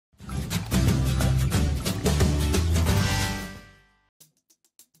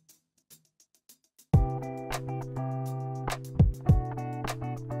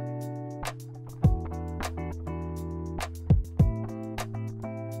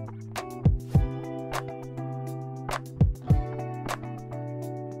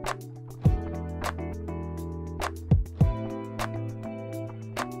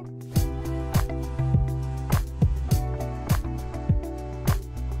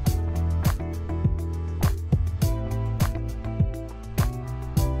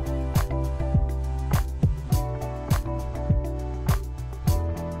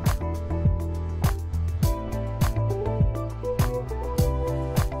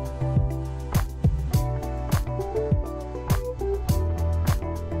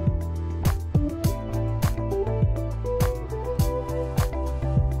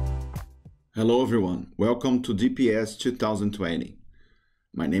Hello everyone, welcome to DPS 2020.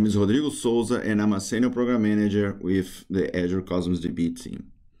 My name is Rodrigo Souza and I'm a Senior Program Manager with the Azure Cosmos DB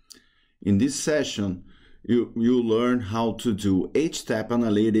team. In this session, you'll learn how to do HTAP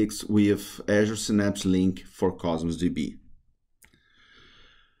analytics with Azure Synapse Link for Cosmos DB.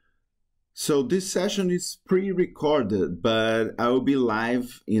 So this session is pre-recorded, but I will be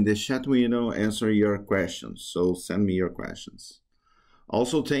live in the chat window answering your questions, so send me your questions.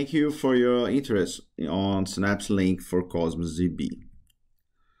 Also, thank you for your interest on Synapse Link for Cosmos DB.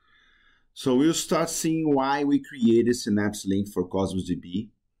 So we'll start seeing why we created Synapse Link for Cosmos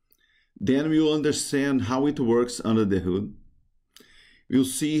DB. Then we'll understand how it works under the hood. We'll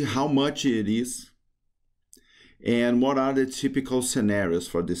see how much it is and what are the typical scenarios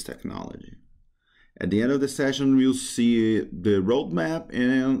for this technology. At the end of the session, we'll see the roadmap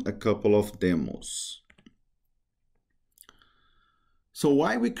and a couple of demos. So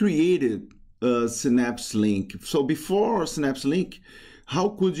why we created Synapse Link? So before Synapse Link, how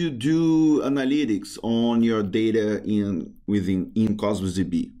could you do analytics on your data in Cosmos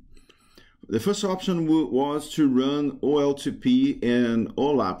DB? The first option was to run OLTP and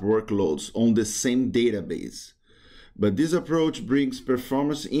OLAP workloads on the same database. But this approach brings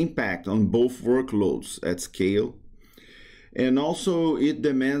performance impact on both workloads at scale. And also it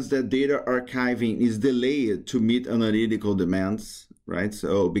demands that data archiving is delayed to meet analytical demands, right?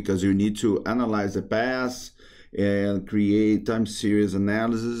 So because you need to analyze the past and create time series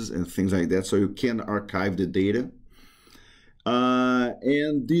analysis and things like that, so you can archive the data.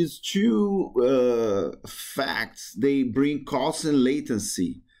 And these two facts, they bring cost and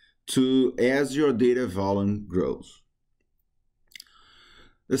latency as your data volume grows.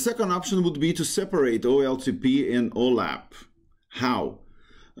 The second option would be to separate OLTP and OLAP. How?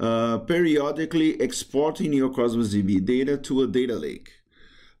 Periodically exporting your Cosmos DB data to a data lake.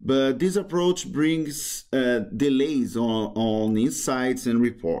 But this approach brings delays on insights and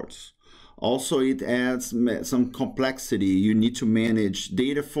reports. Also, it adds some complexity. You need to manage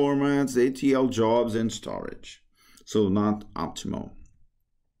data formats, ATL jobs, and storage. So not optimal.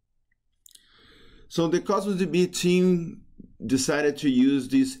 So the Cosmos DB team decided to use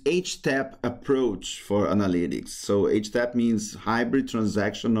this HTAP approach for analytics. So HTAP means hybrid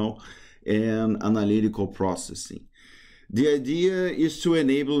transactional and analytical processing. The idea is to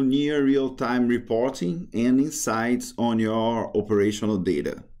enable near real-time reporting and insights on your operational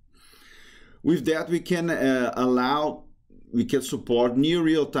data. With that, we can support near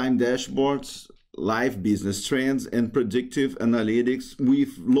real-time dashboards, live business trends, and predictive analytics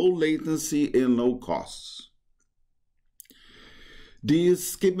with low latency and low costs.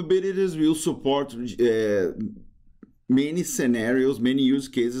 These capabilities will support many scenarios, many use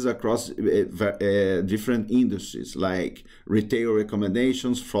cases across different industries like retail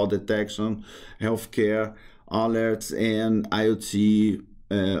recommendations, fraud detection, healthcare, alerts, and IoT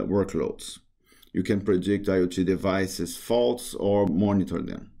workloads. You can predict IoT devices' faults or monitor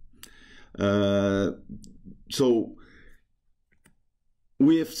them. So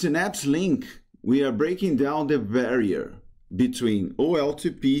with Synapse Link, we are breaking down the barrier between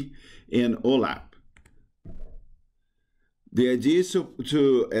OLTP and OLAP. The idea is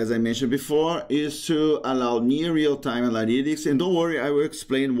as I mentioned before, is to allow near real-time analytics. And don't worry, I will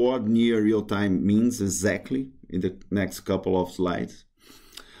explain what near real-time means exactly in the next couple of slides.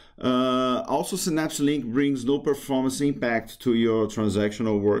 Also, Synapse Link brings no performance impact to your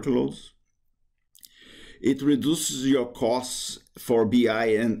transactional workloads. It reduces your costs for BI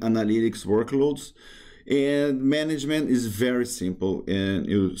and analytics workloads. And management is very simple, and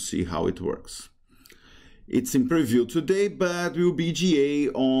you'll see how it works. It's in preview today, but will be GA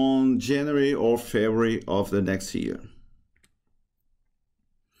on January or February of the next year.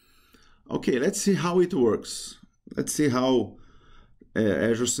 Okay, let's see how it works. Let's see how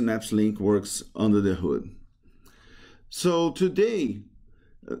Azure Synapse Link works under the hood. So today,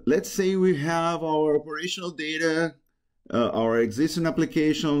 let's say we have our operational data, our existing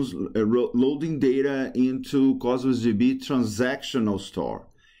applications loading data into Cosmos DB transactional store.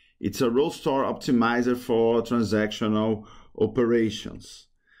 It's a row store optimizer for transactional operations.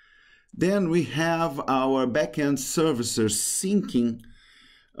 Then we have our backend services syncing,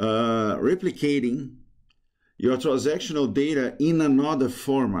 replicating your transactional data in another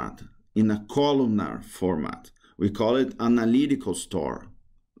format, in a columnar format. We call it analytical store,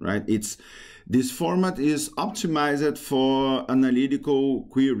 right? This format is optimized for analytical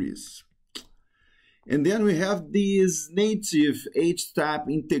queries. And then we have this native HTAP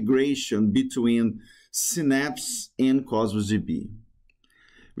integration between Synapse and Cosmos DB.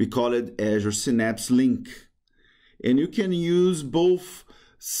 We call it Azure Synapse Link. And you can use both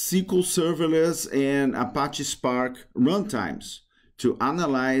SQL serverless and Apache Spark runtimes to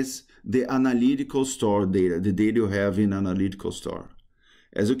analyze the analytical store data, the data you have in analytical store.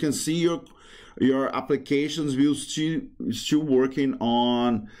 As you can see, your applications will still working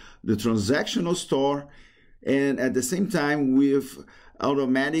on the transactional store, and at the same time with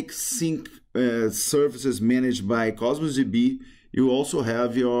automatic sync services managed by Cosmos DB, you also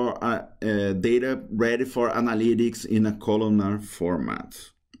have your data ready for analytics in a columnar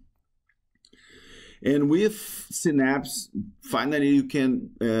format. And with Synapse, finally, you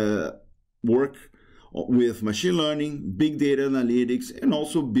can work with machine learning, big data analytics, and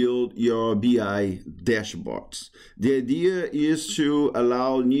also build your BI dashboards. The idea is to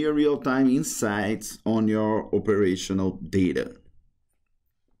allow near real-time insights on your operational data.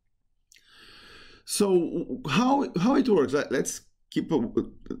 So how it works? Let's keep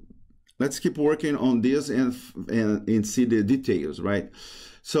working on this and see the details, right?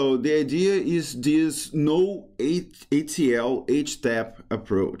 So the idea is this no ATL HTAP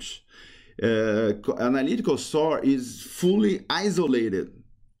approach. Analytical store is fully isolated.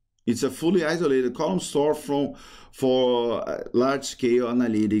 It's a fully isolated column store for large-scale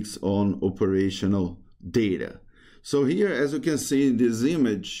analytics on operational data. So here, as you can see in this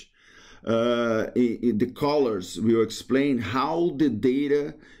image, in the colors will explain how the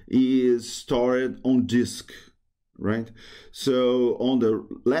data is stored on disk, right? So on the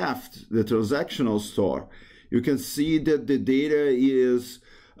left, the transactional store, you can see that the data is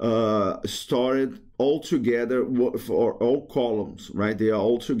stored all together for all columns, right? They are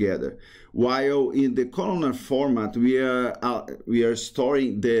all together. While in the columnar format, we are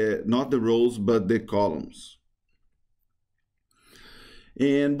storing not the rows but the columns.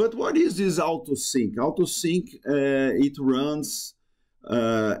 But what is this autosync? Autosync, it runs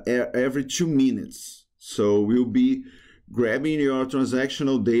every 2 minutes. So we'll be grabbing your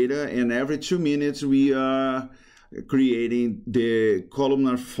transactional data, and every 2 minutes we are creating the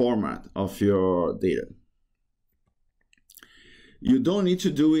columnar format of your data. You don't need to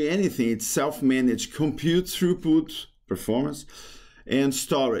do anything. It's self-managed compute throughput, performance, and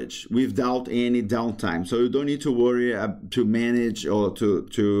storage without any downtime. So you don't need to worry to manage or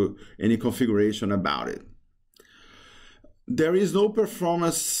to any configuration about it. There is no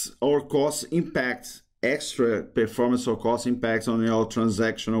performance or cost impact, extra performance or cost impacts on your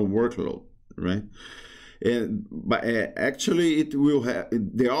transactional workload, right? But actually, it will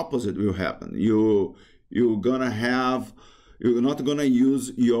the opposite will happen. You're not gonna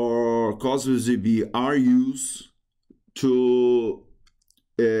use your Cosmos DB RUs to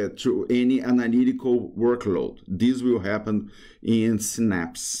any analytical workload. This will happen in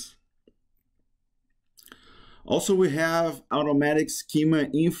Synapse. Also, we have automatic schema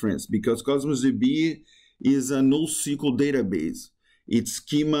inference because Cosmos DB is a NoSQL database. It's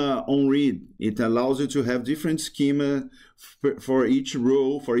schema on read. It allows you to have different schema for each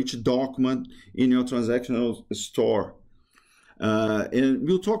row, for each document in your transactional store. And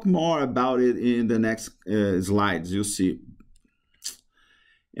we'll talk more about it in the next slides, you'll see.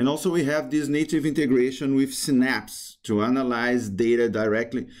 And also we have this native integration with Synapse to analyze data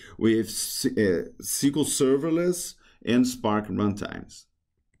directly with SQL serverless and Spark runtimes.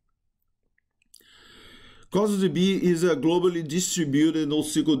 Cosmos DB is a globally distributed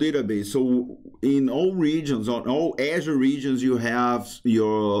NoSQL database. So in all regions, on all Azure regions, you have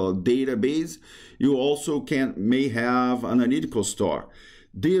your database. You also may have analytical store.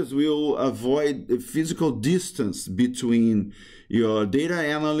 This will avoid the physical distance between your data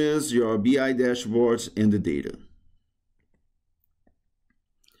analysts, your BI dashboards, and the data.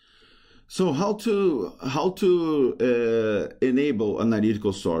 So how to enable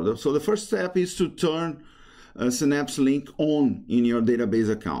analytical store? So the first step is to turn Synapse link on in your database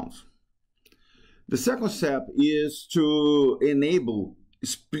account. The second step is to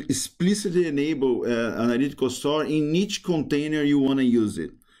explicitly enable analytical store in each container you want to use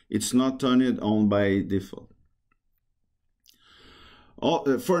it. It's not turned on by default.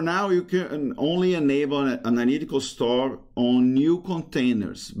 For now, you can only enable an analytical store on new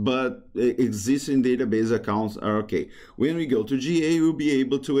containers, but existing database accounts are okay. When we go to GA, we'll be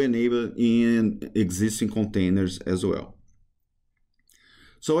able to enable in existing containers as well.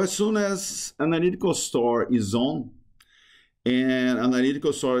 So as soon as analytical store is on, and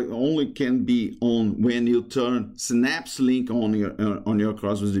analytical store only can be on when you turn Synapse link on your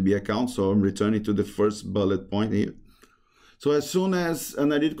Cosmos DB account. So I'm returning to the first bullet point here. So as soon as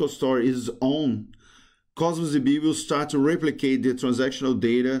analytical store is on, Cosmos DB will start to replicate the transactional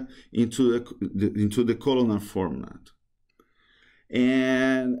data into the columnar format.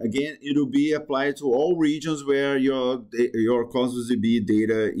 And again, it will be applied to all regions where your Cosmos DB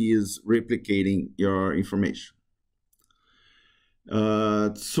data is replicating your information.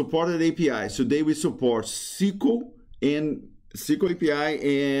 Supported APIs. Today we support SQL API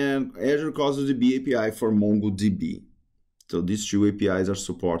and Azure Cosmos DB API for MongoDB. So these two APIs are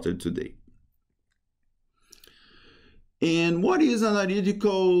supported today. And what is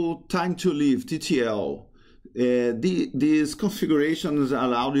analytical time to live, TTL? These configurations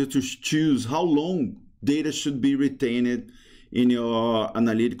allow you to choose how long data should be retained in your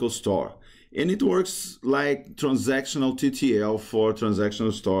analytical store. And it works like transactional TTL for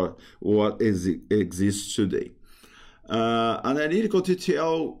transactional store, what exists today. Analytical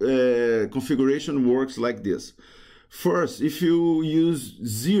TTL configuration works like this. First, if you use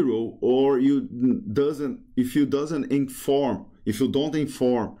 0 or if you don't inform this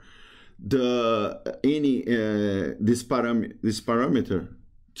parameter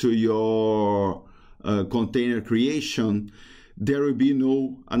to your container creation, there will be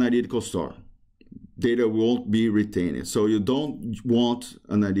no analytical store. Data won't be retained. So you don't want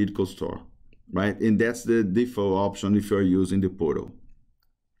analytical store, right? And that's the default option if you're using the portal.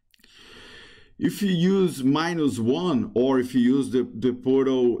 If you use -1, or if you use the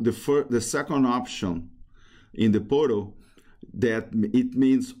portal, the second option in the portal, that it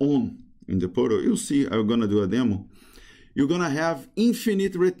means on in the portal, you'll see, I'm gonna do a demo. You're gonna have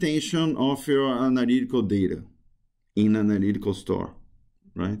infinite retention of your analytical data in analytical store,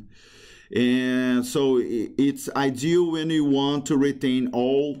 right? And so it's ideal when you want to retain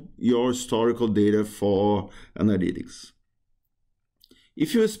all your historical data for analytics.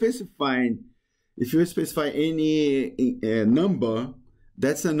 If you specify any number,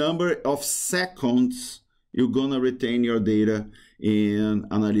 that's a number of seconds you're gonna retain your data in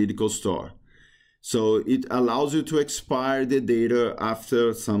analytical store. So it allows you to expire the data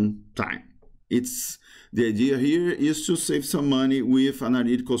after some time. The idea here is to save some money with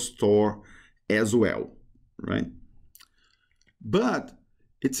analytical store as well, right? But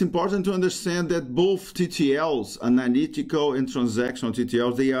it's important to understand that both TTLs, analytical and transactional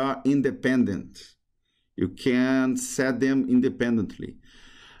TTLs, they are independent. You can set them independently.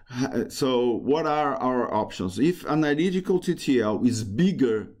 So what are our options? If analytical TTL is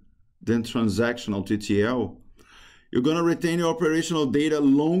bigger than transactional TTL, you're going to retain your operational data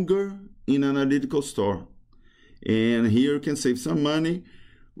longer in analytical store. And here you can save some money,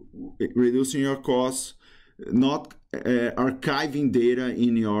 reducing your costs, not archiving data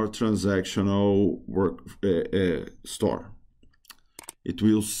in your transactional store. It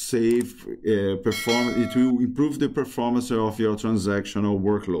will save performance. It will improve the performance of your transactional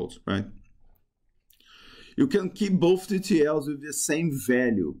workloads, right? You can keep both TTLs with the same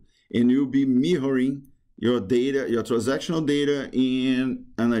value, and you'll be mirroring your data, your transactional data in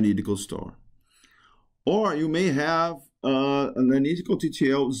analytical store. Or you may have an analytical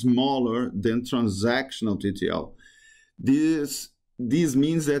TTL smaller than transactional TTL. This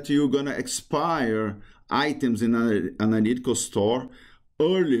means that you're going to expire items in an analytical store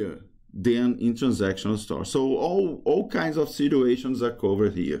earlier than in transactional store. So all kinds of situations are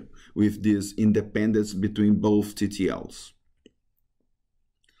covered here with this independence between both TTLs.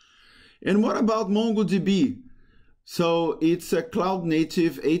 And what about MongoDB? So it's a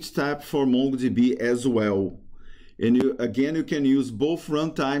cloud-native HTAP for MongoDB as well. And you can use both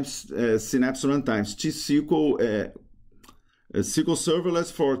runtimes, Synapse runtimes, T-SQL, SQL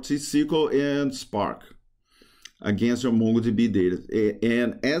Serverless for T-SQL and Spark against your MongoDB data.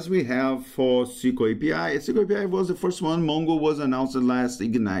 And as we have for SQL API, SQL API was the first one. Mongo was announced last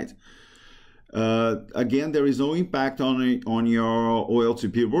Ignite. Again, there is no impact on your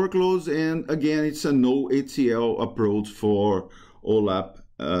OLTP workloads, and again, it's a no ATL approach for OLAP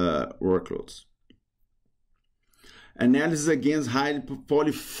workloads. Analysis against highly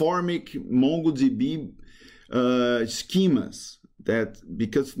polyformic MongoDB schemas,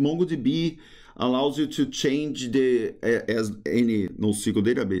 because MongoDB allows you to change as any NoSQL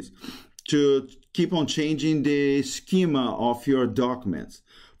database, to keep on changing the schema of your documents.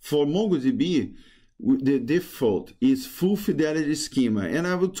 For MongoDB, the default is full fidelity schema, and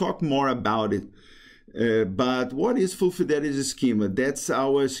I will talk more about it. But what is full fidelity schema? That's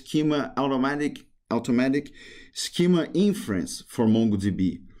our schema automatic schema inference for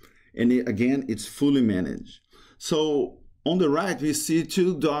MongoDB. And again, it's fully managed. So on the right, we see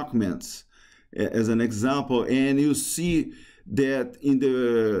two documents as an example, and you see that in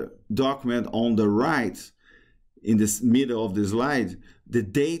the document on the right, in this middle of the slide, the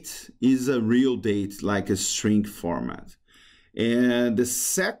date is a real date, like a string format. And the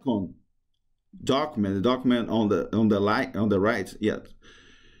second document, the document on the right, yeah.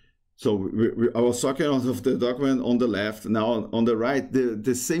 So I was talking of the document on the left. Now on the right,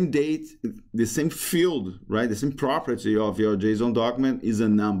 the same date, the same field, right? The same property of your JSON document is a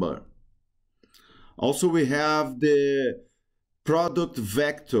number. Also, we have the product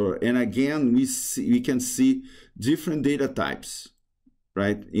vector, and again, we can see different data types,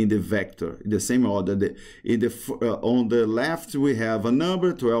 right? In the vector, in the same order. On the left, we have a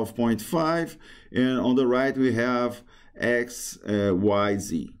number 12.5, and on the right, we have X, Y,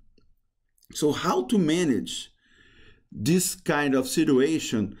 Z. So how to manage this kind of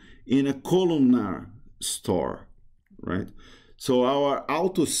situation in a columnar store, right? So our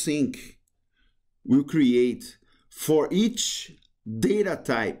auto sync will create for each data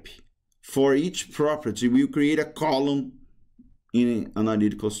type, for each property, we'll create a column in an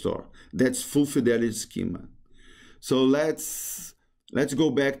analytical store. That's full fidelity schema. So let's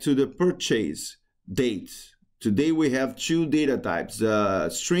go back to the purchase date. Today we have two data types, a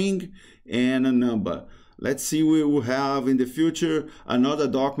string and a number. Let's see, we will have in the future another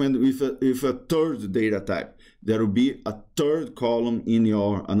document with a third data type. There will be a third column in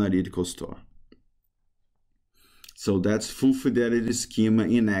your analytical store. So that's full fidelity schema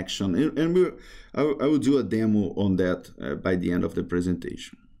in action. And I will do a demo on that by the end of the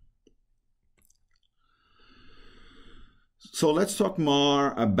presentation. So let's talk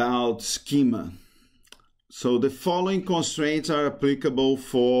more about schema. So the following constraints are applicable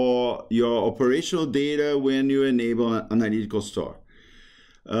for your operational data when you enable an analytical store.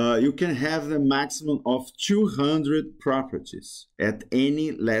 You can have the maximum of 200 properties at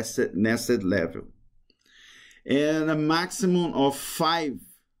any nested level, and a maximum of 5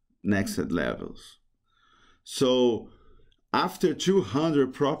 nested levels. So after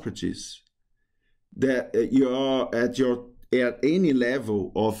 200 properties, that you're at any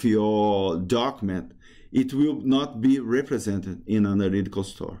level of your document, it will not be represented in an analytical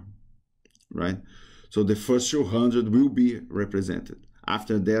store, right? So the first 200 will be represented.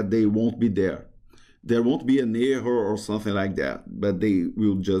 After that, they won't be there. There won't be an error or something like that, but they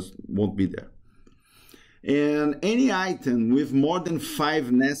will just won't be there. And any item with more than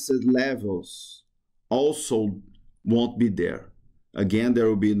 5 nested levels also won't be there. Again, there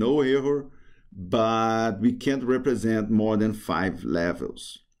will be no error, but we can't represent more than 5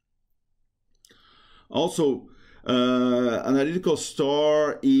 levels. Also, analytical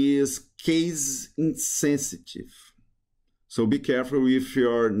store is case insensitive. So be careful with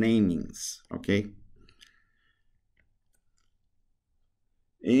your namings, okay?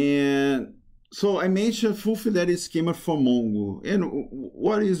 And so I mentioned full fidelity schema for Mongo. And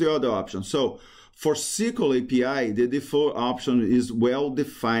what is the other option? So for SQL API, the default option is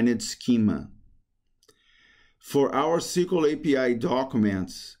well-defined schema. For our SQL API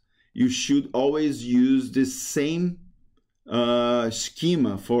documents, you should always use the same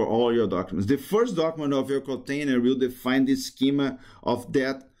schema for all your documents. The first document of your container will define the schema of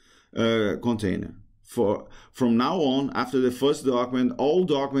that container. From now on, after the first document, all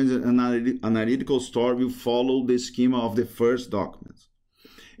documents in analytical store will follow the schema of the first document.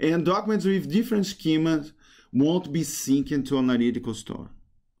 And documents with different schemas won't be synced into analytical store.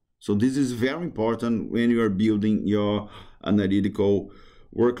 So this is very important when you are building your analytical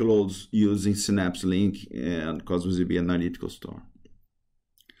workloads using Synapse Link and Cosmos DB Analytical Store.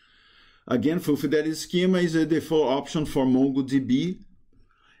 Again, full fidelity schema is a default option for MongoDB,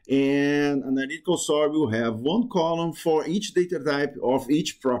 and Analytical Store will have one column for each data type of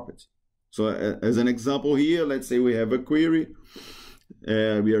each property. So as an example here, let's say we have a query.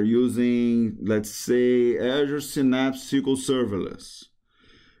 We are using, let's say, Azure Synapse SQL Serverless.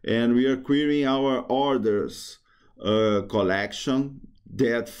 And we are querying our orders collection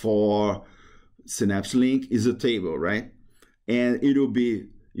that for Synapse Link is a table, right? And it will be,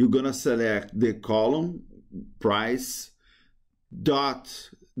 you're gonna select the column price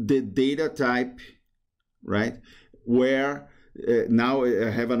dot the data type, right? Where now I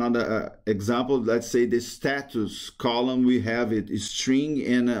have another example. Let's say the status column, we have it is string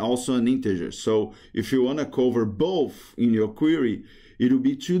and also an integer. So if you want to cover both in your query, it will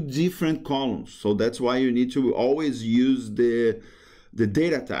be 2 different columns. So that's why you need to always use the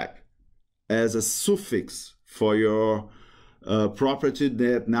data type as a suffix for your property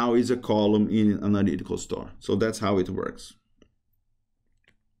that now is a column in an analytical store. So that's how it works.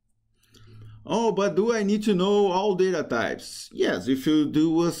 Oh, but do I need to know all data types? Yes, if you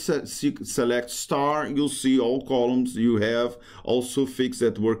do a select star, you'll see all columns you have, all suffixes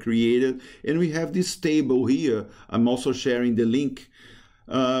that were created. And we have this table here. I'm also sharing the link.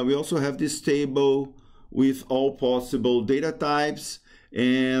 We also have this table with all possible data types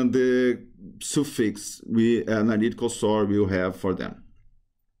and the suffix analytical store will have for them.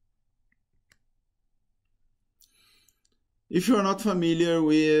 If you're not familiar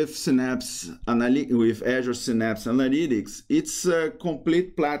with with Azure Synapse Analytics, it's a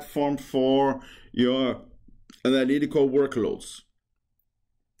complete platform for your analytical workloads.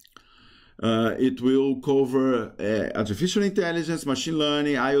 It will cover artificial intelligence, machine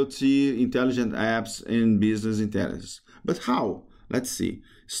learning, IoT, intelligent apps, and business intelligence. But how? Let's see.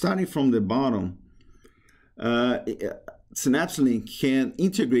 Starting from the bottom, Synapse Link can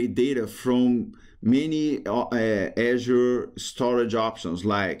integrate data from many Azure storage options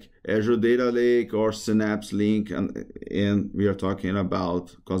like Azure Data Lake or Synapse Link, and we are talking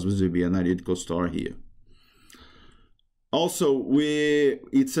about Cosmos DB Analytical Store here. Also,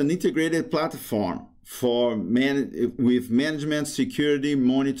 it's an integrated platform for with management, security,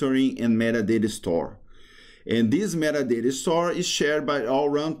 monitoring, and metadata store. And this metadata store is shared by all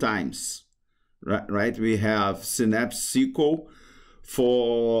runtimes, right? We have Synapse SQL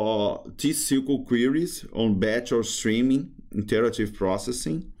for T-SQL queries on batch or streaming, iterative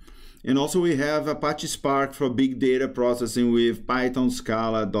processing. And also we have Apache Spark for big data processing with Python,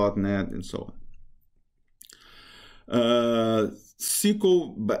 Scala, .NET, and so on.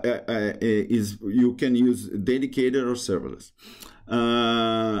 SQL is you can use dedicated or serverless.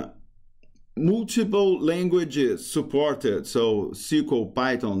 Multiple languages supported, so SQL,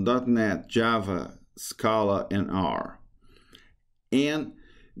 Python, .NET, Java, Scala, and R. And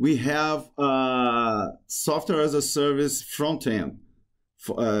we have software as a service front end.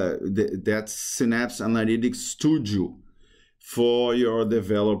 That's Synapse Analytics Studio for your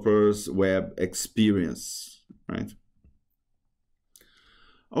developers' web experience, right?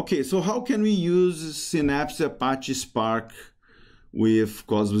 Okay, so how can we use Synapse Apache Spark with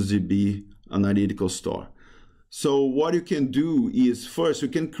Cosmos DB Analytical Store? So what you can do is, first, you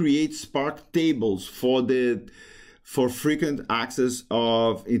can create Spark tables for frequent access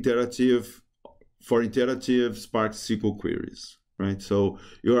of iterative Spark SQL queries, right? So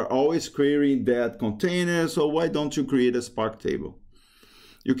you are always querying that container, so why don't you create a Spark table?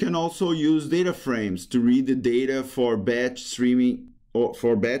 You can also use data frames to read the data for batch streaming or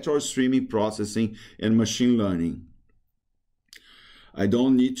streaming processing and machine learning. I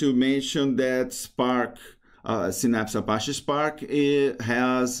don't need to mention that Spark, Synapse Apache Spark, it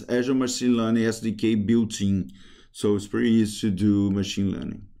has Azure Machine Learning SDK built in. So it's pretty easy to do machine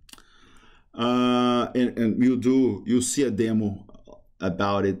learning. And you'll see a demo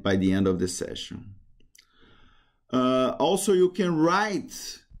about it by the end of the session. Also, you can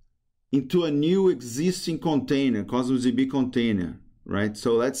write into a new existing container, Cosmos DB container, right?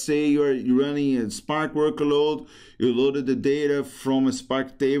 So let's say you're running a Spark workload, you loaded the data from a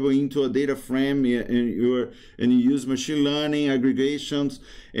Spark table into a data frame, and you use machine learning aggregations,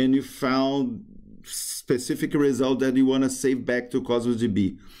 and you found specific result that you want to save back to Cosmos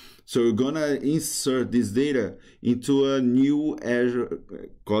DB. So you're going to insert this data into a new Azure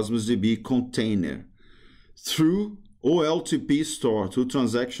Cosmos DB container through OLTP store, through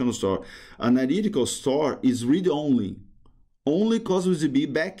transactional store. Analytical store is read-only. Only Cosmos DB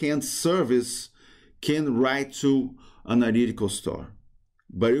backend service can write to analytical store.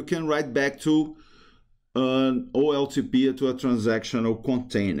 But you can write back to an OLTP, to a transactional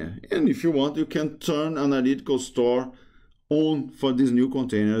container. And if you want, you can turn analytical store on for this new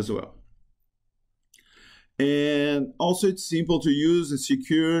container as well. And also it's simple to use and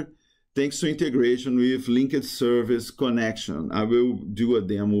secure thanks to integration with linked service connection. I will do a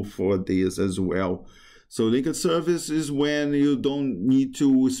demo for this as well. So linked service is when you don't need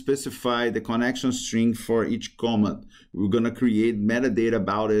to specify the connection string for each command. We're going to create metadata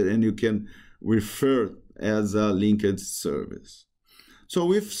about it, and you can refer as a linked service. So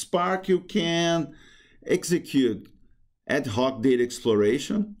with Spark, you can execute ad hoc data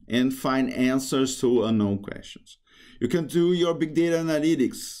exploration and find answers to unknown questions. You can do your big data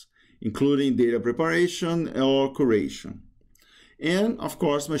analytics, including data preparation or curation. And of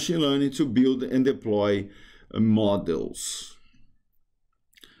course, machine learning to build and deploy models.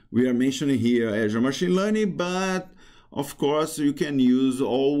 We are mentioning here Azure Machine Learning, but of course, you can use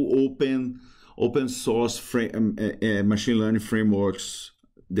all open source machine learning frameworks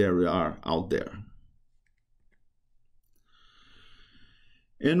there are out there.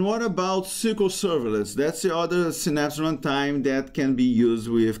 And what about SQL Serverless? That's the other Synapse runtime that can be used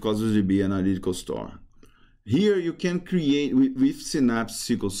with Cosmos DB Analytical Store. Here you can create, with Synapse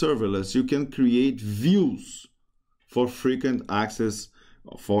SQL Serverless, you can create views for frequent access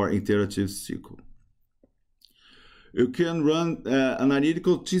for iterative SQL. You can run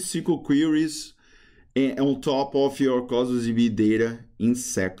analytical T-SQL queries and on top of your Cosmos DB data in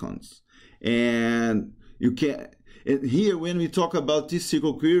seconds. And you can, and here when we talk about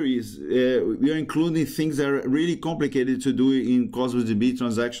T-SQL queries, we are including things that are really complicated to do in Cosmos DB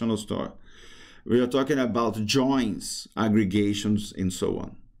transactional store. We are talking about joins, aggregations, and so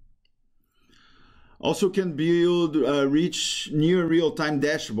on. Also can build rich near real-time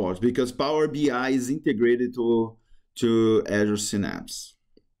dashboards because Power BI is integrated to Azure Synapse.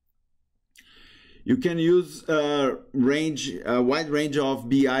 You can use a wide range of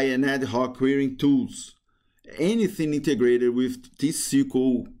BI and ad hoc querying tools. Anything integrated with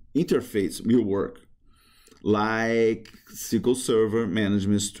T-SQL interface will work, like SQL Server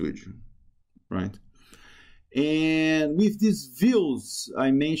Management Studio, right? And with these views I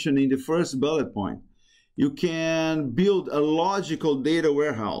mentioned in the first bullet point, you can build a logical data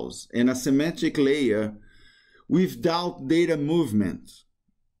warehouse and a semantic layer without data movement,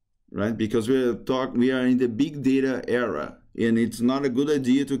 right? Because we are in the big data era, and it's not a good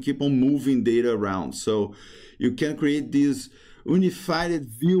idea to keep on moving data around. So you can create this unified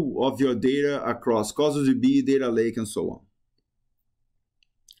view of your data across Cosmos DB, Data Lake, and so on.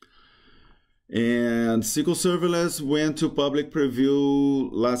 And SQL Serverless went to public preview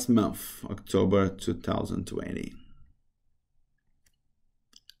last month, October 2020.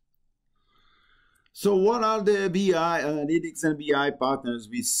 So what are the BI analytics and BI partners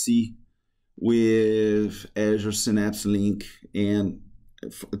we see with Azure Synapse Link and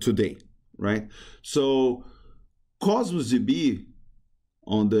today, right? So Cosmos DB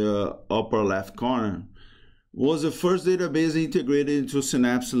on the upper left corner was the first database integrated into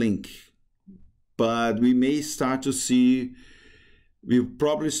Synapse Link. But we may start to see, we'll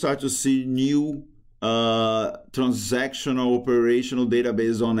probably start to see new transactional operational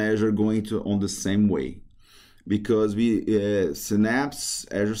database on Azure going to on the same way, because Azure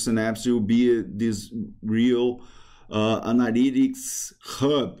Synapse will be this real analytics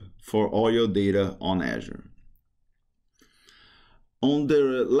hub for all your data on Azure. On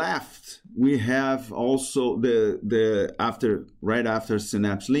the left, we have also right after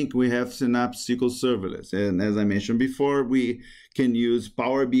Synapse Link, we have Synapse SQL Serverless. And as I mentioned before, we can use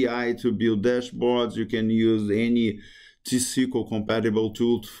Power BI to build dashboards. You can use any T-SQL compatible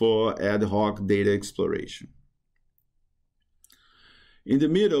tool for ad hoc data exploration. In the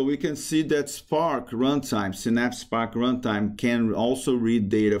middle, we can see that Spark runtime, Synapse Spark runtime, can also read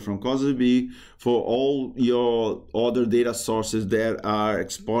data from Cosmos DB for all your other data sources that are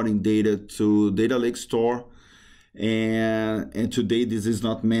exporting data to Data Lake Store. And today, this is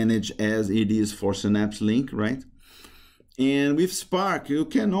not managed as it is for Synapse Link, right? And with Spark, you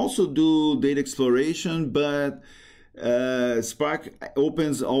can also do data exploration, but Spark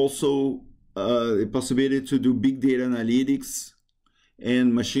opens also the possibility to do big data analytics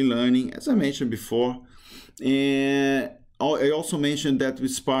and machine learning, as I mentioned before. And I also mentioned that with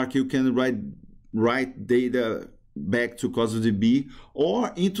Spark, you can write data back to Cosmos DB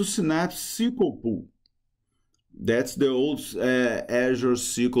or into Synapse SQL pool. That's the old Azure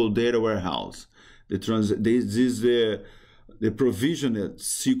SQL data warehouse. This is the provisioned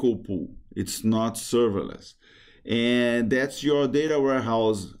SQL pool. It's not serverless. And that's your data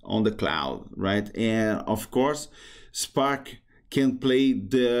warehouse on the cloud, right? And of course, Spark can play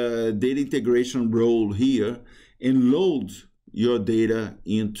the data integration role here and load your data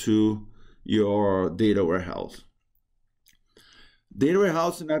into your data warehouse. Data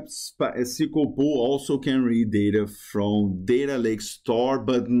warehouse and SQL pool also can read data from Data Lake Store,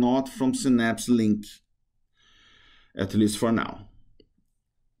 but not from Synapse Link, at least for now.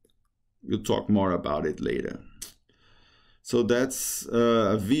 We'll talk more about it later. So that's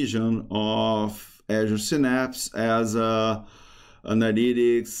a vision of Azure Synapse as a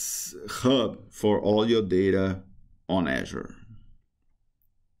analytics hub for all your data on Azure.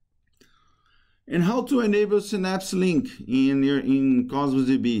 And how to enable Synapse Link in Cosmos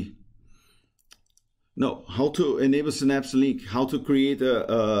DB? No, how to enable Synapse Link, how to create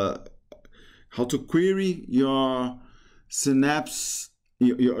how to query your Synapse,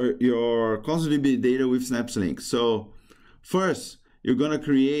 your Cosmos DB data with Synapse Link. So first, you're gonna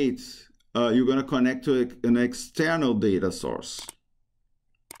create you're going to connect to an external data source.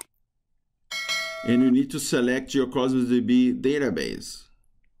 And you need to select your Cosmos DB database.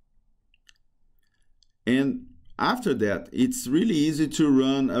 And after that, it's really easy to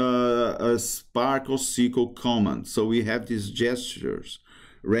run a Spark or SQL command. So we have these gestures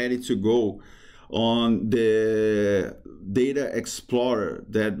ready to go on the Data Explorer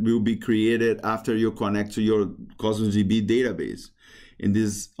that will be created after you connect to your Cosmos DB database. In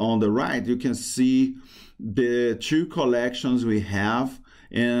this, on the right, you can see the two collections we have,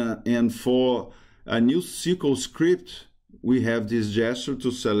 and for a new SQL script, we have this gesture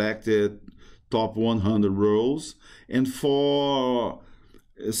to select the top 100 rows. And for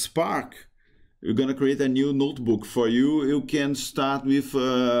Spark, you're going to create a new notebook for you. You can start with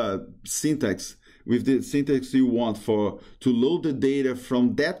syntax, with the syntax you want to load the data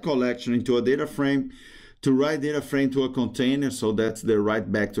from that collection into a data frame, to write data frame to a container, so that's the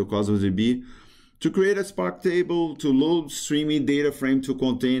write back to Cosmos DB, to create a Spark table, to load streaming data frame to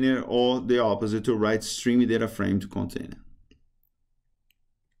container, or the opposite, to write streaming data frame to container.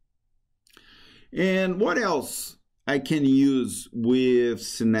 And what else I can use with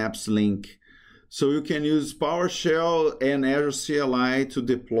Synapse Link? So you can use PowerShell and Azure CLI to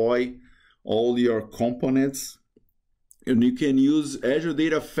deploy all your components. And you can use Azure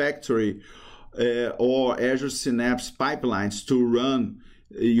Data Factory or Azure Synapse pipelines to run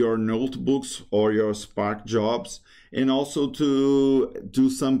your notebooks or your Spark jobs, and also to do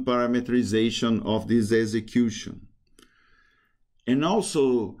some parameterization of this execution. And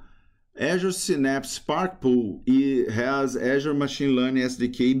also, Azure Synapse Spark Pool, it has Azure Machine Learning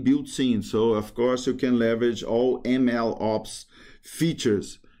SDK built in. So, of course, you can leverage all ML Ops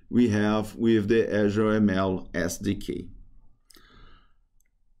features we have with the Azure ML SDK.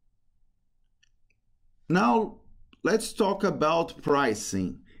 Now, let's talk about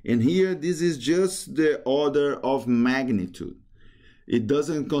pricing. And here, this is just the order of magnitude. It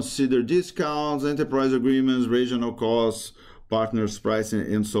doesn't consider discounts, enterprise agreements, regional costs, partners pricing,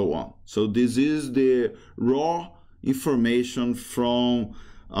 and so on. So this is the raw information from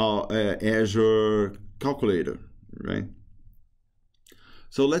our Azure calculator, right?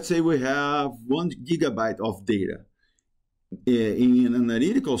 So let's say we have 1 gigabyte of data. In an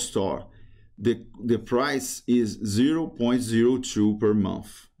analytical store, the price is 0.02 per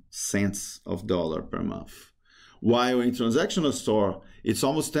month, cents of dollar per month. While in transactional store, it's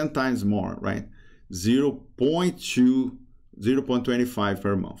almost 10 times more, right? 0.25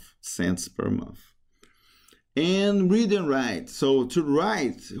 per month, cents per month. And read and write. So to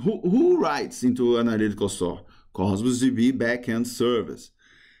write, who writes into an analytical store? Cosmos DB backend service.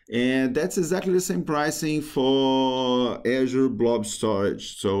 And that's exactly the same pricing for Azure Blob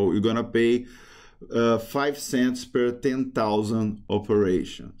Storage. So you're gonna pay 5 cents per 10,000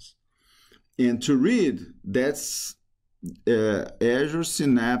 operations. And to read, that's Azure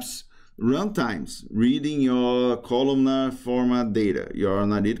Synapse runtimes, reading your columnar format data, your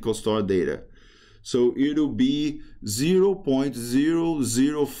analytical store data. So it'll be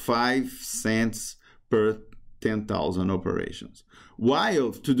 0.005 cents per 10,000 operations.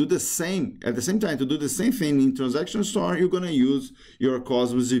 While to do the same, at the same time, to do the same thing in transaction store, you're going to use your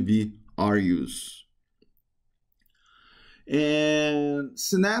Cosmos DB RUs. And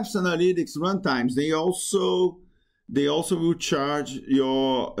Synapse Analytics runtimes, they also will charge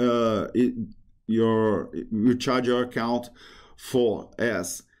your account for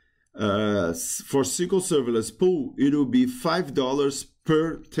for SQL Serverless Pool, it will be $5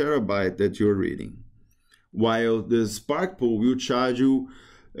 per terabyte that you're reading, while the Spark Pool will charge you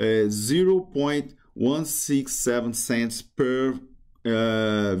 0.167 cents per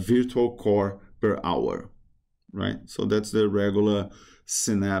virtual core per hour, right? So that's the regular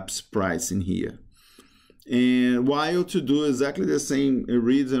Synapse price in here. And while to do exactly the same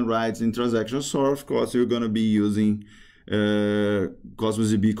reads and writes in transaction store, of course, you're going to be using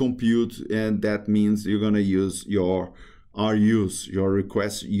Cosmos DB Compute, and that means you're going to use your RUs, your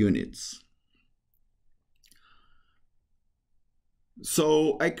request units.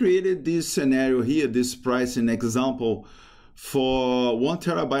 So I created this scenario here, this pricing example for 1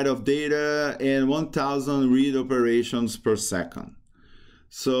 terabyte of data and 1,000 read operations per second.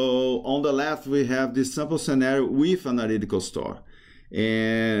 So on the left, we have this sample scenario with analytical store,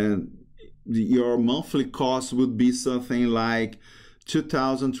 and your monthly cost would be something like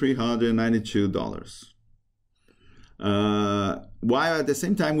 $2,392. While at the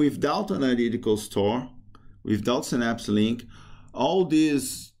same time, without analytical store, without Synapse Link, all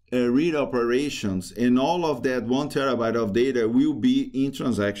these read operations and all of that 1 terabyte of data will be in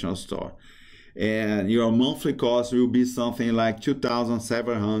transactional store. And your monthly cost will be something like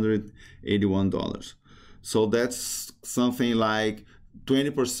 $2,781. So that's something like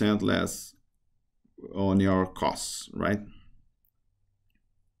 20% less on your costs, right?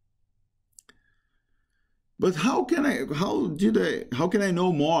 But how can I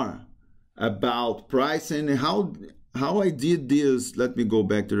know more about pricing and how I did this? Let me go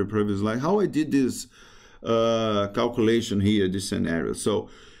back to the previous slide. How I did this calculation here, this scenario. So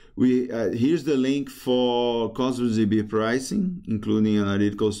here's the link for Cosmos DB pricing, including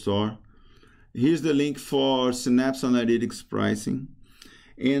analytical store. Here's the link for Synapse Analytics pricing.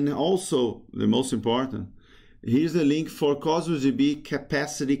 And also, the most important, here's the link for Cosmos DB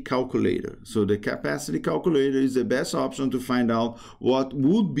capacity calculator. So the capacity calculator is the best option to find out what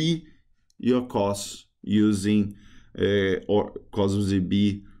would be your costs using or Cosmos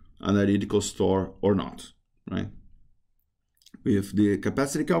DB analytical store or not, right? With the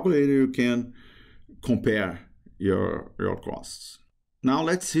capacity calculator, you can compare your costs. Now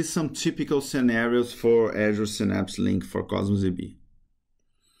let's see some typical scenarios for Azure Synapse Link for Cosmos DB.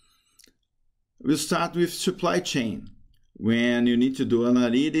 We'll start with supply chain, when you need to do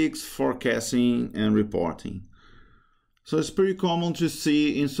analytics, forecasting, and reporting. So it's pretty common to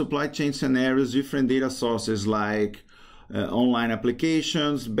see in supply chain scenarios different data sources like online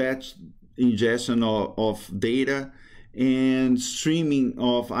applications, batch ingestion of data, and streaming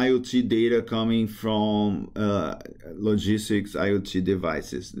of IoT data coming from logistics IoT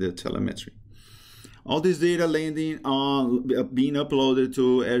devices, the telemetry. All this data landing on being uploaded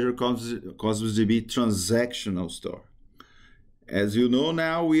to Azure Cosmos DB transactional store. As you know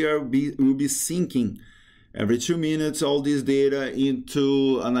now, we'll be syncing every 2 minutes all this data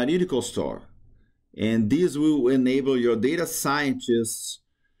into analytical store. And this will enable your data scientists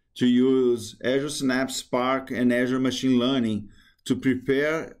to use Azure Synapse Spark and Azure Machine Learning to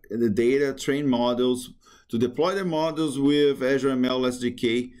prepare the data, train models, to deploy the models with Azure ML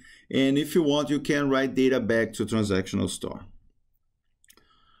SDK. And if you want, you can write data back to transactional store.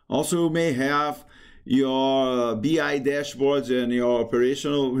 Also, you may have your BI dashboards and your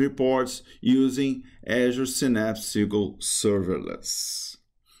operational reports using Azure Synapse SQL Serverless.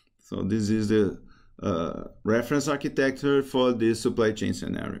 So this is the reference architecture for this supply chain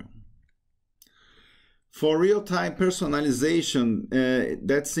scenario. For real-time personalization,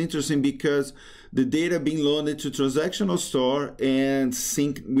 that's interesting because the data being loaded to transactional store and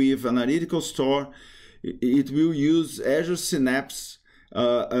sync with analytical store, it will use Azure Synapse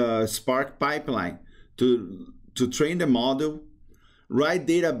Spark pipeline to train the model, write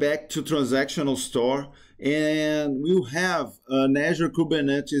data back to transactional store, and we'll have an Azure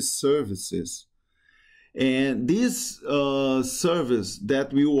Kubernetes services. And this service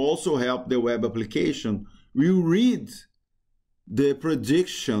that will also help the web application will read the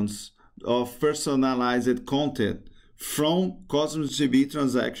predictions of personalized content from Cosmos DB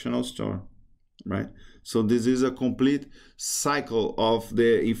transactional store, right? So this is a complete cycle of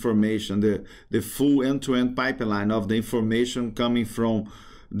the information, the full end-to-end pipeline of the information coming from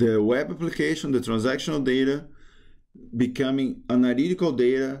the web application, the transactional data, becoming analytical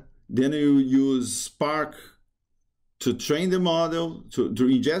data. Then you use Spark to train the model, to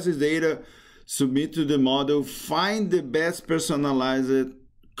ingest this data, submit to the model, find the best personalized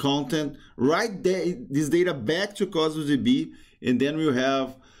content, write this data back to Cosmos DB, and then we'll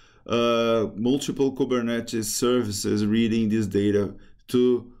have multiple Kubernetes services reading this data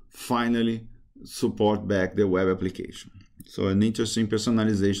to finally support back the web application. So an interesting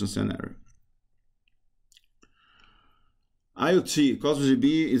personalization scenario. IoT, Cosmos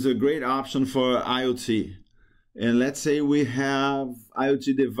DB is a great option for IoT. And let's say we have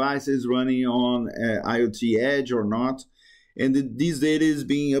IoT devices running on IoT Edge or not, and this data is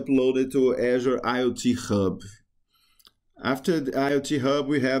being uploaded to Azure IoT Hub. After the IoT Hub,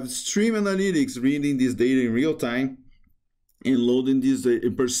 we have Stream Analytics reading this data in real time and loading this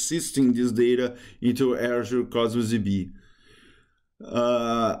data, persisting this data into Azure Cosmos DB.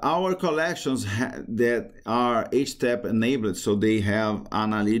 Our collections that are HTAP enabled, so they have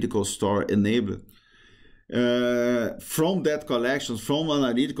analytical store enabled. From that collection, from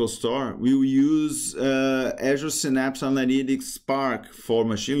analytical store, we will use Azure Synapse Analytics Spark for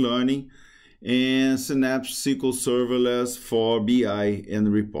machine learning and Synapse SQL Serverless for BI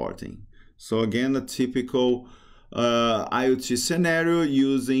and reporting. So again, a typical IoT scenario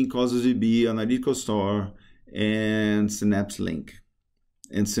using Cosmos DB Analytical Store and Synapse Link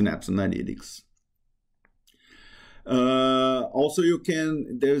and Synapse Analytics. Also,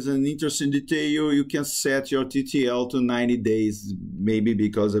 there's an interesting detail, you can set your TTL to 90 days, maybe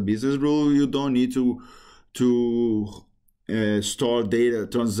because a business rule, you don't need to store data,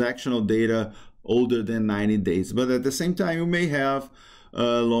 transactional data older than 90 days. But at the same time, you may have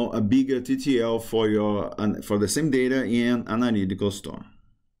a bigger TTL for the same data in analytical store.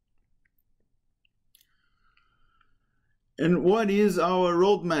 And what is our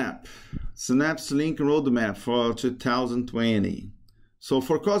roadmap? Synapse Link roadmap for 2020. So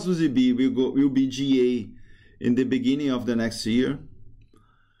for Cosmos DB, we'll be GA in the beginning of the next year.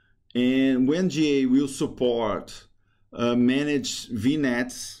 And when GA will support managed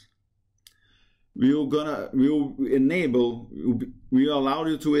VNets, we'll allow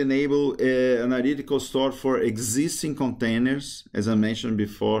you to enable analytical store for existing containers, as I mentioned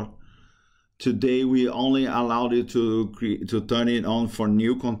before. Today we only allowed you to turn it on for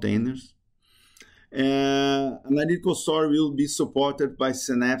new containers. Analytical store will be supported by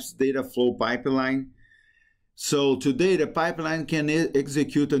Synapse data flow pipeline. So today the pipeline can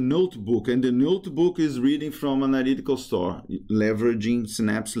execute a notebook, and the notebook is reading from analytical store, leveraging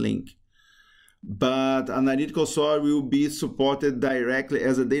Synapse Link. But analytical store will be supported directly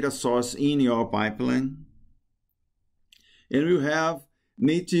as a data source in your pipeline. And we'll have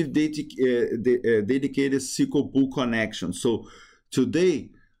native dedicated SQL pool connection. So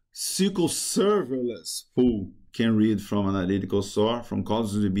today, SQL serverless pool can read from analytical store, from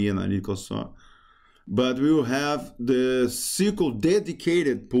Cosmos DB analytical store. But we will have the SQL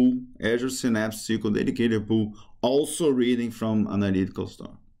dedicated pool, Azure Synapse SQL dedicated pool, also reading from analytical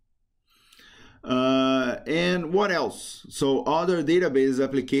store. And what else? So other database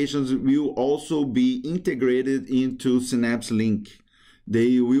applications will also be integrated into Synapse Link.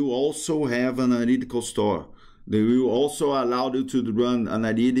 They will also have an analytical store. They will also allow you to run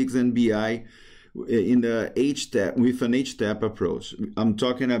analytics and BI in the HTAP, with an HTAP approach. I'm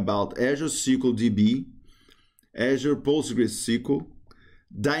talking about Azure SQL DB, Azure PostgreSQL,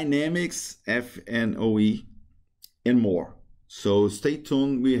 Dynamics FNOE, and more. So stay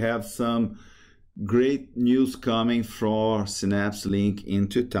tuned. We have some great news coming for Synapse Link in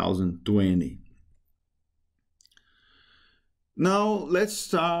 2020. Now let's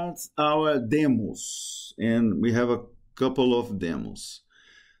start our demos, and we have a couple of demos.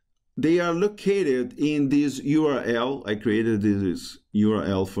 They are located in this URL. I created this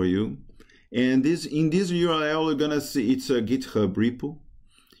URL for you, and in this URL you're gonna see it's a GitHub repo.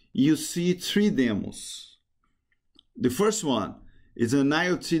 You see 3 demos. The first one is an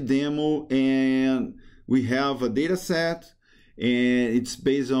IoT demo, and we have a data set, and it's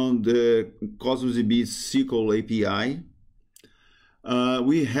based on the Cosmos DB SQL API.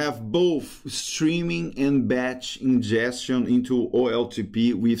 We have both streaming and batch ingestion into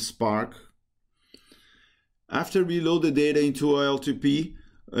OLTP with Spark. After we load the data into OLTP,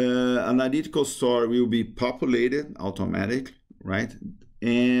 analytical store will be populated automatically, right?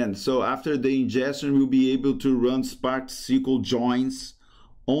 And so after the ingestion, we'll be able to run Spark SQL joins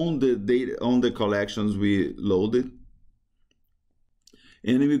on the data, on the collections we loaded.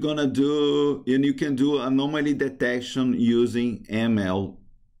 And we're gonna do, and you can do anomaly detection using MML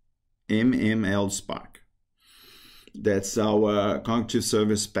Spark. That's our cognitive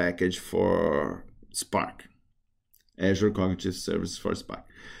service package for Spark, Azure Cognitive Service for Spark.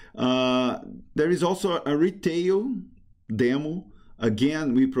 There is also a retail demo.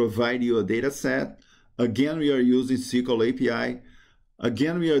 Again, we provide you a data set. Again, we are using SQL API.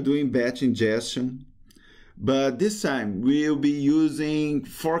 Again, we are doing batch ingestion. But this time, we'll be using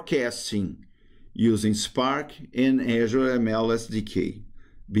forecasting using Spark and Azure ML SDK.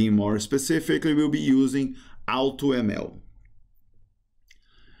 Being more specifically, we'll be using AutoML.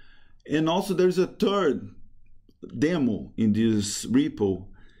 And also, there's a third demo in this repo,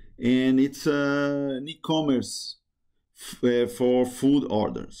 and it's an e-commerce for food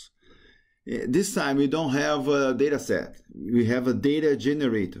orders. This time, we don't have a data set. We have a data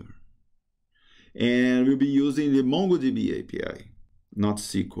generator. And we'll be using the MongoDB API, not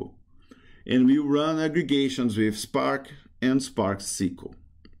SQL. And we run aggregations with Spark and Spark SQL.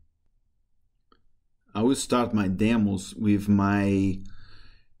 I will start my demos with my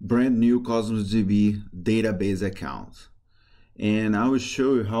brand new Cosmos DB database account. And I will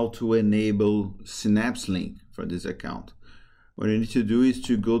show you how to enable Synapse Link for this account. What you need to do is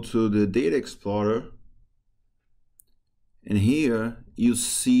to go to the Data Explorer. And here you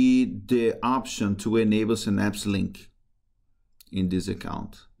see the option to enable Synapse Link in this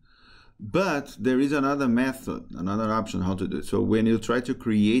account. But there is another method, another option how to do it. So when you try to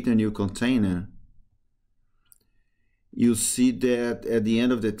create a new container, you see that at the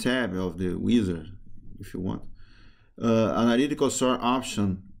end of the tab of the wizard, if you want, analytical store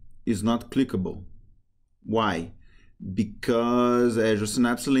option is not clickable. Why? Because Azure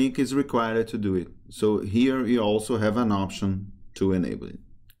Synapse Link is required to do it. So here you also have an option to enable it.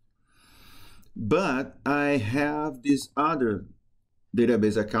 But I have this other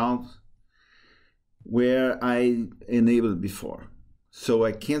database account where I enabled before. So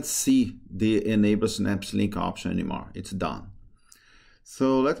I can't see the enable Synapse Link option anymore. It's done.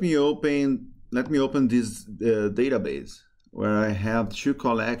 So let me open this database where I have 2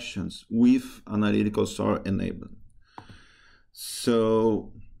 collections with analytical store enabled.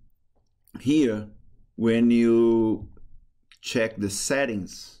 So here, when you check the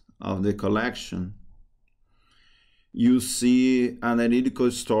settings of the collection, you see analytical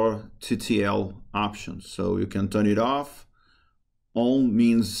store TTL options. So you can turn it off. On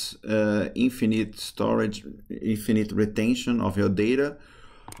means infinite storage, infinite retention of your data.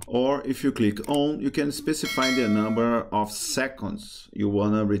 Or if you click on, you can specify the number of seconds you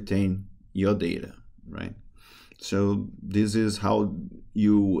want to retain your data, right? So this is how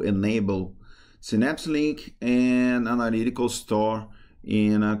you enable Synapse Link and analytical store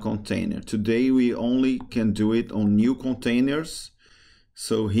in a container. Today we only can do it on new containers.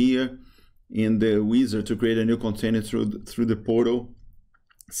 So here in the wizard to create a new container through the portal,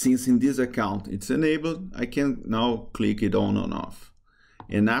 since in this account it's enabled, I can now click it on and off.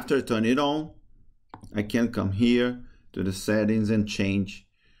 And after I turn it on, I can come here to the settings and change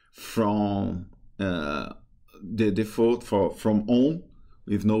from the default from on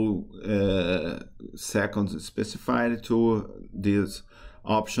with no seconds specified to this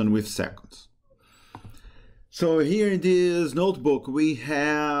option with seconds. So here in this notebook, we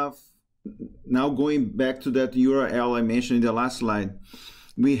have, now going back to that URL I mentioned in the last slide,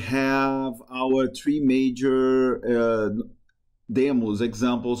 we have our three major demos,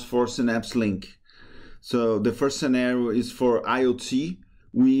 examples for Synapse Link. So the first scenario is for IoT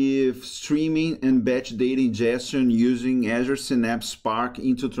with streaming and batch data ingestion using Azure Synapse Spark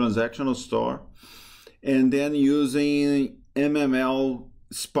into transactional store, and then using MML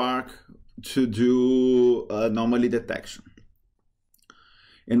Spark to do anomaly detection.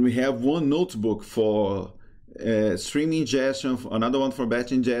 And we have one notebook for stream ingestion, another one for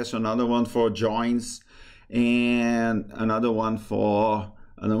batch ingestion, another one for joins, and another one for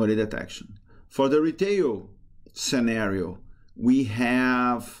anomaly detection. For the retail scenario, we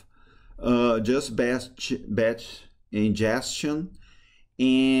have just batch ingestion,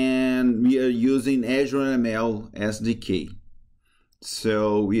 and we are using Azure ML SDK.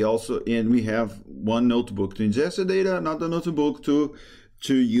 So we have one notebook to ingest the data, another notebook to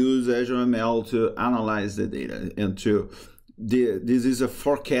use Azure ML to analyze the data, and this is a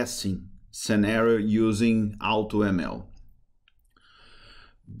forecasting scenario using AutoML.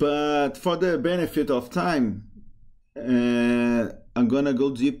 But for the benefit of time, I'm gonna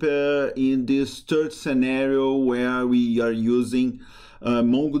go deeper in this third scenario where we are using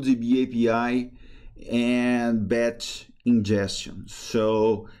MongoDB API and batch ingestion.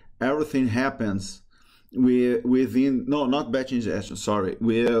 So everything happens within, no, not batch ingestion, sorry.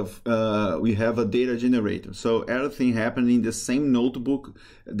 We have a data generator. So everything happens in the same notebook.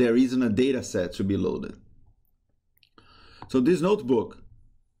 There isn't a data set to be loaded. So this notebook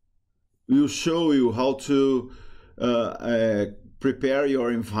will show you how to prepare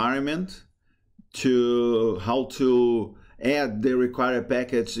your environment, how to add the required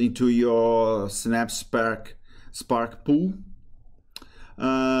package into your Synapse Spark pool.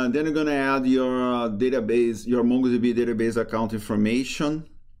 Then you're going to add your database, your MongoDB database account information,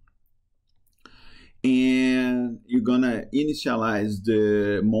 and you're going to initialize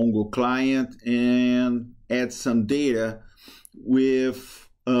the Mongo client and add some data with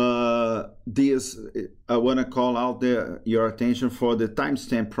this. I want to call out your attention for the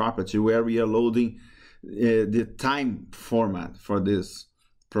timestamp property, where we are loading the time format for this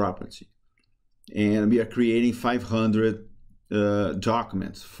property, and we are creating 500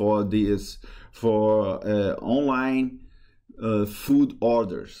 documents for this, for online food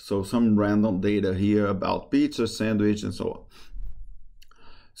orders. So some random data here about pizza, sandwich, and so on.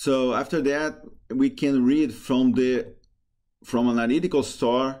 So after that, we can read from analytical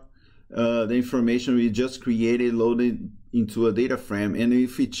store the information we just created, loaded into a data frame. And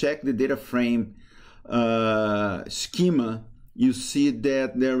if we check the data frame schema, you see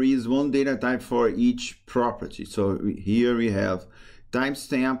that there is one data type for each property. So here we have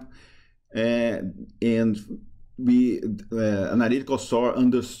timestamp, and analytical store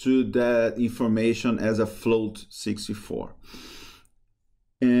understood that information as a float 64.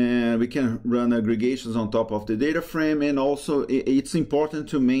 And we can run aggregations on top of the data frame. And also it's important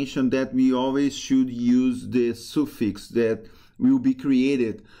to mention that we always should use the suffix that will be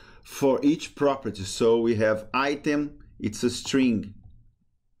created for each property. So we have item, it's a string.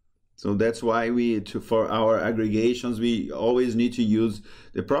 So that's why for our aggregations, we always need to use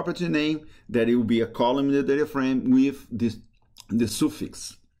the property name, that it will be a column in the data frame with the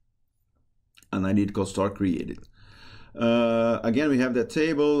suffix analytical store created. Again, we have the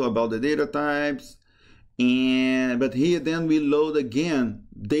table about the data types, but here then we load again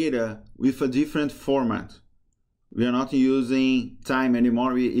data with a different format. We are not using time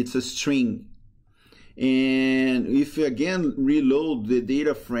anymore, it's a string. And if you again reload the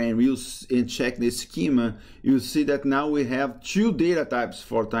data frame and check the schema, you see that now we have two data types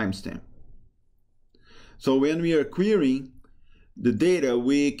for timestamp. So when we are querying the data,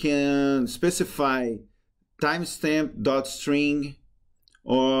 we can specify timestamp.string,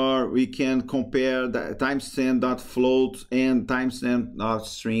 or we can compare the timestamp.float and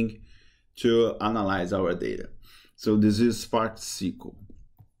timestamp.string to analyze our data. So this is Spark SQL.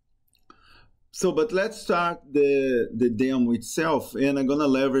 So, but let's start the demo itself, and I'm gonna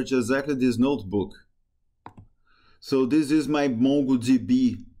leverage exactly this notebook. So this is my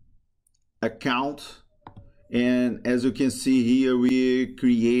MongoDB account, and as you can see here, we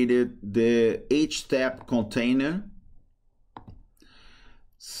created the HTAP container.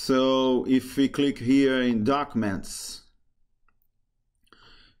 So if we click here in documents,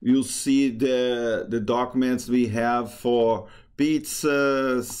 you'll see the documents we have for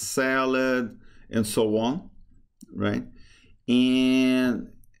pizza, salad, and so on, right? And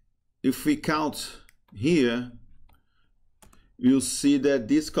if we count here, you'll see that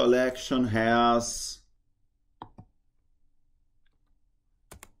this collection has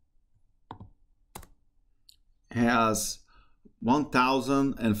has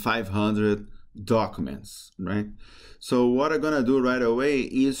 1,500 documents, right? So what I'm gonna do right away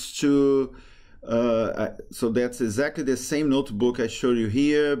is to, so that's exactly the same notebook I showed you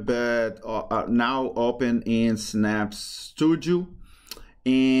here, but now open in Synapse Studio.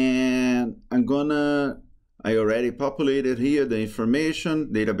 And I already populated here the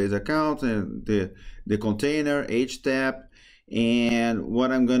information, database account, and the container, HTAP. And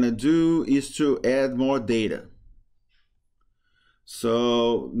what I'm gonna do is to add more data.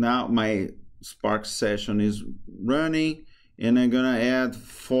 So now my Spark session is running, and I'm gonna add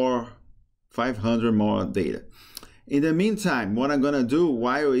 500 more data. In the meantime, what I'm gonna do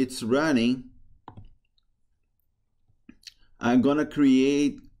while it's running, I'm gonna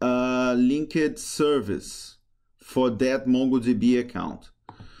create a linked service for that MongoDB account.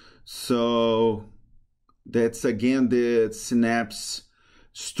 So that's again the Synapse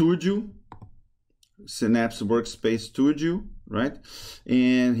Studio, Synapse Workspace Studio, right?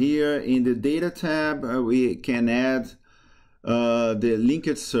 And here in the data tab, we can add the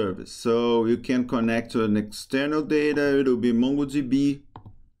linked service. So you can connect to an external data. It will be MongoDB.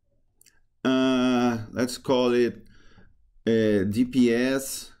 Let's call it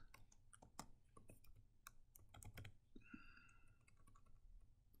DPS.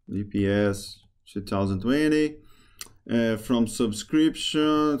 DPS 2020. From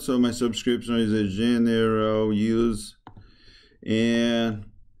subscription, so my subscription is a general use, and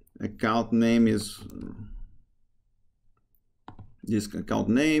account name is this account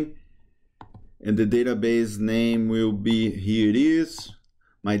name, and the database name will be, here it is,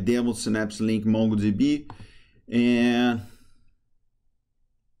 my demo Synapse link MongoDB. And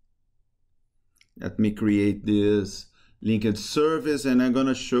let me create this linked service, and I'm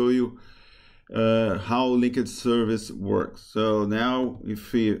gonna show you how linked service works. So now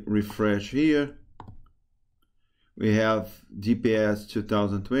if we refresh here, we have DPS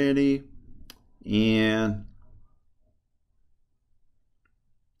 2020, and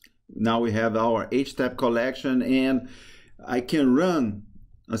now we have our HTAP collection, and I can run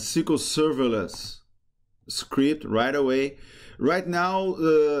a SQL serverless script right away. Right now,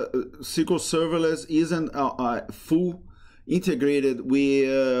 SQL serverless isn't full integrated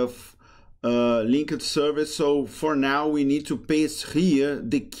with linked service, so for now we need to paste here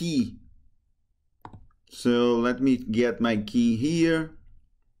the key. So let me get my key here,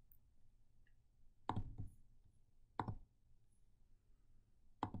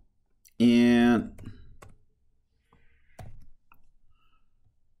 and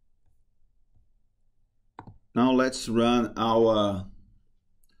now let's run our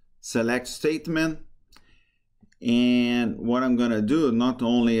select statement. And what I'm gonna do, not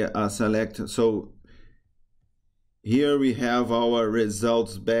only select, so here we have our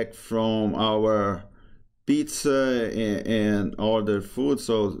results back from our pizza and other food.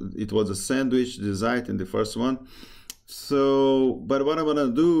 So it was a sandwich, this item, the first one. So, but what I'm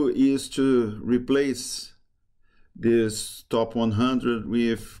gonna do is to replace this top 100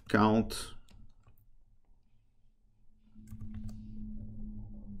 with count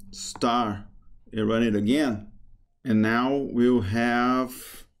star and run it again. And now we'll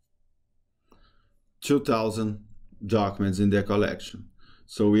have 2,000 documents in the collection.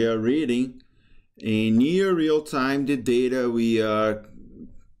 So we are reading in near real time the data we are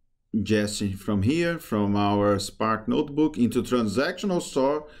ingesting from here, from our Spark notebook into transactional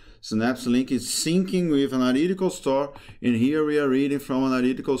store. Synapse Link is syncing with analytical store, and here we are reading from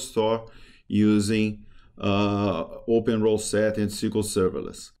analytical store using open role set and SQL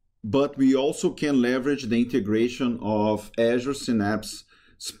serverless. But we also can leverage the integration of Azure Synapse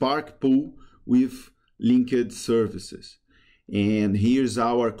Spark Pool with linked services. And here's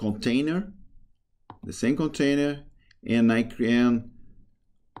our container, the same container, and I can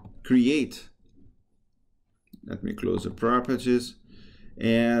create, let me close the properties,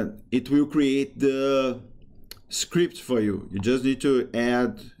 and it will create the script for you. You just need to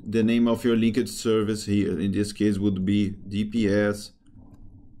add the name of your linked service here. In this case would be DPS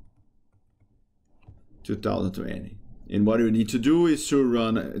 2020. And what you need to do is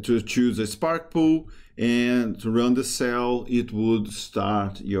to choose a Spark pool, and to run the cell, it would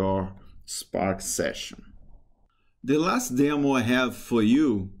start your Spark session. The last demo I have for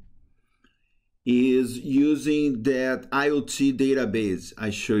you is using that IoT database I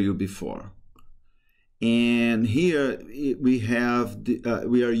showed you before. And here we have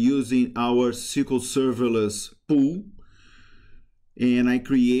we are using our SQL serverless pool, and I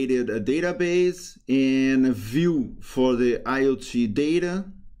created a database and a view for the IoT data.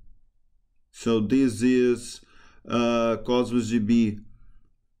 So this is Cosmos DB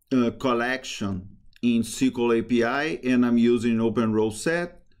collection in SQL API, and I'm using open role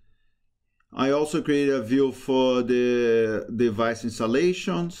set. I also created a view for the device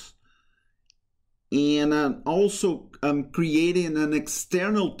installations, and I'm creating an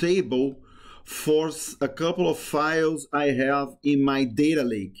external table for a couple of files I have in my data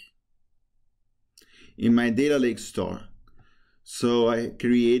lake, store. So I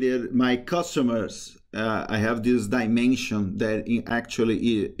created my customers. I have this dimension that actually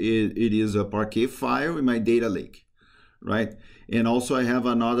it is a Parquet file in my data lake, right? And also I have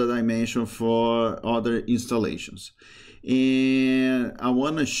another dimension for other installations. And I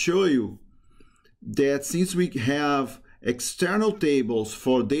want to show you that since we have external tables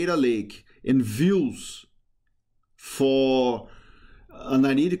for data lake and views for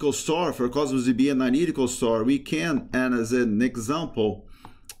analytical store, for Cosmos DB analytical store, we can, and as an example,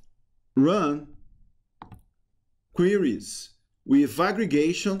 run queries with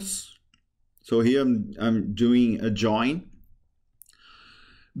aggregations. So here I'm doing a join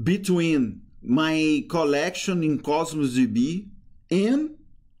between my collection in Cosmos DB and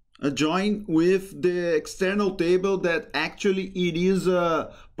a join with the external table that actually it is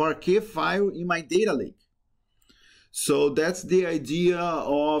a Parquet file in my data lake. So that's the idea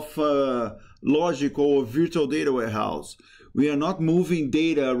of logical or virtual data warehouse. We are not moving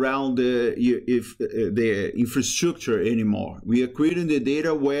data around the infrastructure anymore. We are creating the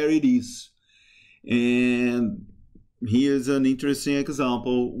data where it is. And here's an interesting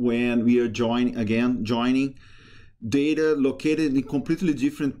example when we are joining data located in completely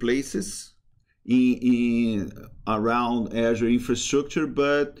different places around Azure infrastructure,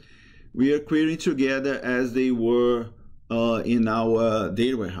 but we are querying together as they were in our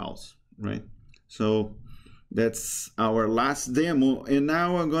data warehouse, right? So that's our last demo. And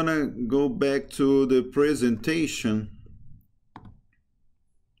now I'm gonna go back to the presentation.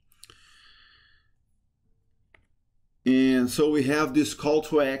 And so we have these calls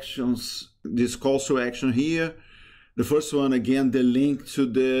to action here. The first one, again, the link to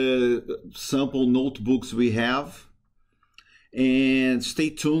the sample notebooks we have. And stay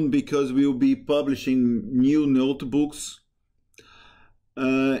tuned because we'll be publishing new notebooks.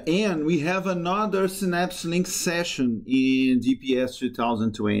 And we have another Synapse Link session in DPS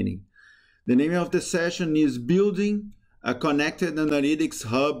 2020. The name of the session is Building a Connected Analytics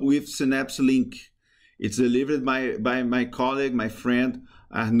Hub with Synapse Link. It's delivered by my colleague, my friend,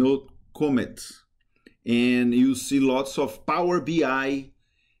 Arnaud Comet. And you see lots of Power BI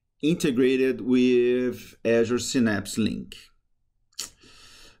integrated with Azure Synapse Link.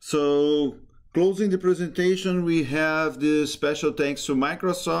 So, closing the presentation, we have the special thanks to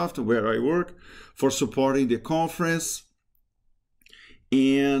Microsoft, where I work, for supporting the conference.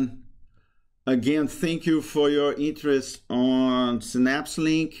 And again, thank you for your interest on Synapse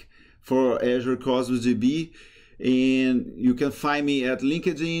Link for Azure Cosmos DB. And you can find me at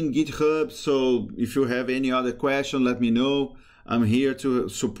LinkedIn, GitHub. So if you have any other question, let me know. I'm here to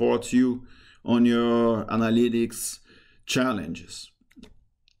support you on your analytics challenges.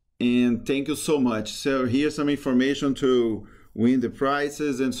 And thank you so much. So here's some information to win the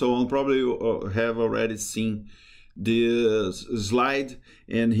prizes and so on. Probably have already seen this slide.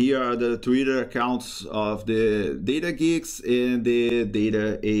 And here are the Twitter accounts of the Data Geeks and the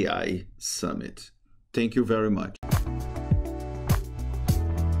Data AI Summit. Thank you very much.